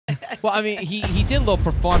Well, I mean, he did a little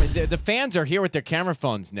performance. The fans are here with their camera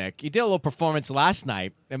phones, Nick. He did a little performance last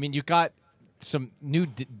night. I mean, you got some new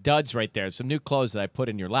duds right there, some new clothes that I put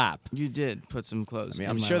in your lap. You did put some clothes. I mean,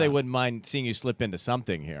 I'm sure they wouldn't mind seeing you slip into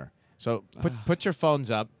something here. So put your phones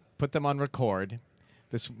up, put them on record.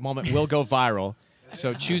 This moment will go viral.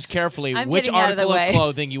 So choose carefully which article of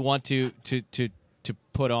clothing you want to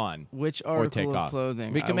put on. Which or take article of off.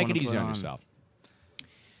 clothing? We can make it easy on yourself.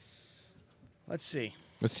 Let's see.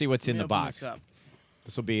 Let's see what's in the box.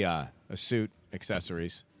 This will be a suit,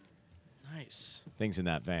 accessories. Nice. Things in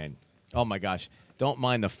that vein. Oh, my gosh. Don't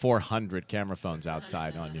mind the 400 camera phones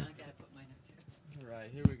outside on you. All right,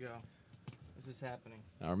 here we go. This is happening.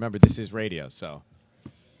 Now, remember, this is radio, so.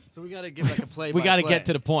 So we got to give like a play. We got to get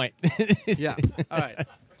to the point. Yeah. All right.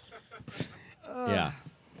 Yeah.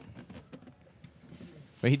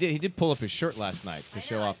 But he did pull up his shirt last night to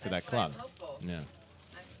show off to that club. Yeah.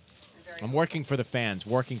 I'm working for the fans,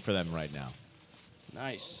 working for them right now.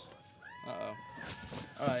 Nice. Uh-oh.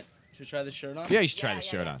 All right. Should we try the shirt on? Yeah, you should try the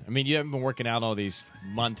shirt on. I mean, you haven't been working out all these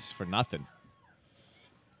months for nothing.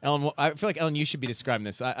 Ellen, I feel like, Ellen, you should be describing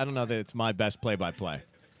this. I don't know that it's my best play-by-play.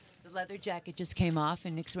 The leather jacket just came off,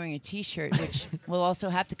 and Nick's wearing a T-shirt, which will also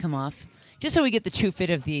have to come off, just so we get the true fit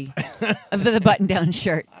of the button-down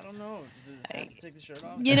shirt. I don't know. Does it have to take the shirt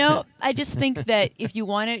off? You know, I just think that if you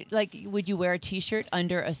want it, like, would you wear a T-shirt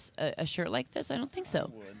under a shirt like this? I don't think so.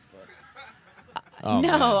 I would, but Oh,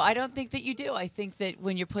 no, man. I don't think that you do. I think that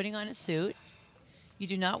when you're putting on a suit, you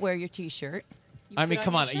do not wear your T-shirt. I mean,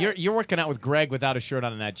 come on. You're working out with Greg without a shirt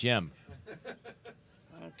on in that gym.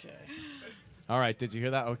 Okay. All right. Did you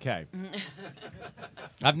hear that? Okay.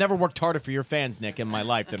 I've never worked harder for your fans, Nick, in my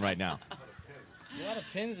life than right now. A lot of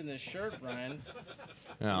pins in this shirt, Brian.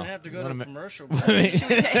 No. We're going to have to go to a commercial. Should we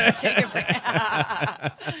take a break?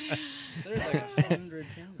 There's like 100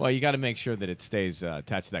 pins. Well, you got to make sure that it stays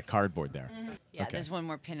attached to that cardboard there. Yeah, Okay. there's one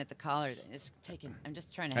more pin at the collar. I'm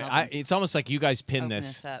just trying to help him It's almost like you guys pin open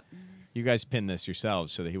this. up. You guys pin this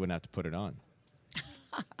yourselves so that he wouldn't have to put it on.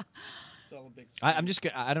 It's all a big I'm just.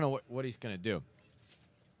 I don't know what he's gonna do.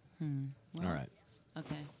 Well, All right.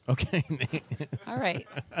 Okay. Okay. All right.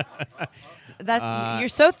 You're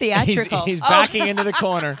so theatrical. He's backing into the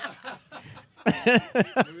corner. Are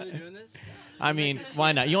we really doing this? I mean,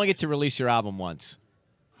 why not? You only get to release your album once.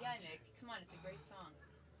 Yeah, Nick. Come on, it's a great song.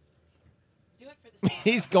 Do it for the song.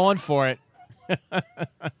 He's going for it.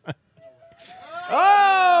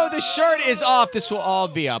 Oh, the shirt is off. This will all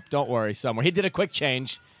be up. Don't worry, somewhere. He did a quick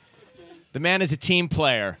change. The man is a team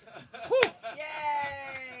player.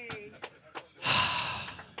 Yay!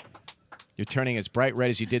 You're turning as bright red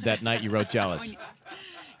as you did that night you wrote Jealous.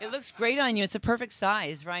 It looks great on you. It's a perfect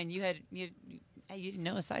size, Ryan. You didn't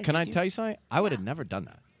know a size. Can I tell you something? I would have never done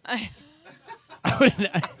that. I would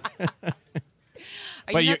have.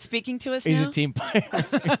 Are you not speaking to us now? He's a team player.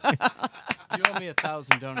 You owe me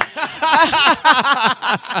 1,000 donuts.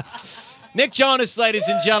 Nick Jonas, ladies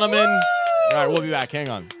and gentlemen. All right, we'll be back. Hang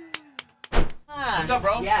on. What's up,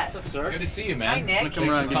 bro? Yes. What's up, sir? Good to see you, man. Hi, Nick. Come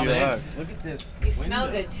around and give you a hug. Look at this. You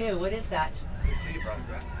smell good, too. What is that? Good to see you, bro.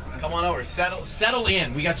 Come on over. Settle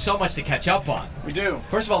in. We got so much to catch up on. We do.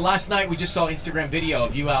 First of all, last night we just saw Instagram video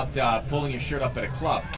of you out pulling your shirt up at a club.